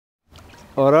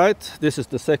All right, this is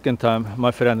the second time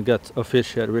my friend got a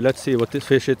fish here. Let's see what this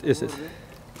fish is. It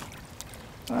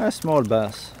a small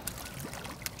bass.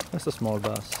 That's a small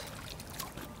bass.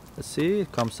 Let's see.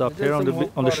 It comes up here on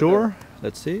the shore.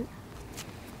 Let's see.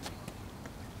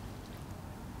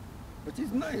 But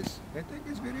it's nice. I think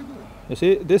it's very good. You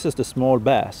see, this is the small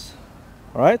bass.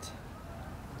 All right.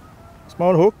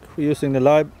 Small hook. We're using the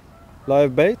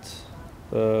live bait,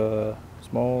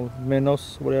 small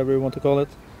minnows, whatever you want to call it.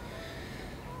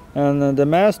 And the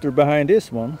master behind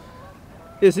this one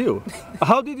is you.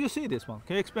 How did you see this one?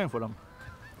 Can you explain for them?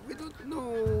 We don't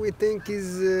know. We think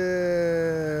is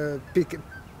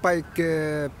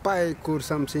pike or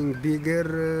something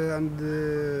bigger,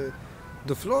 and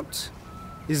the float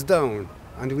is down,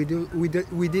 and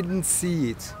we didn't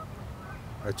see it.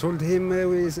 I told him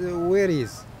where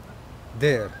is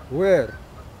there, where,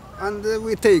 and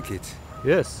we take it.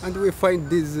 Yes. And we find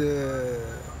this.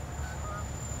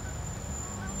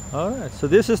 All right. So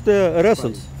this is the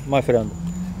result, my friend.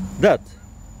 That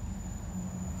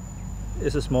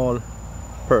is a small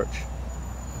perch,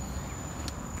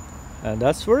 and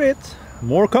that's for it.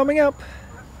 More coming up.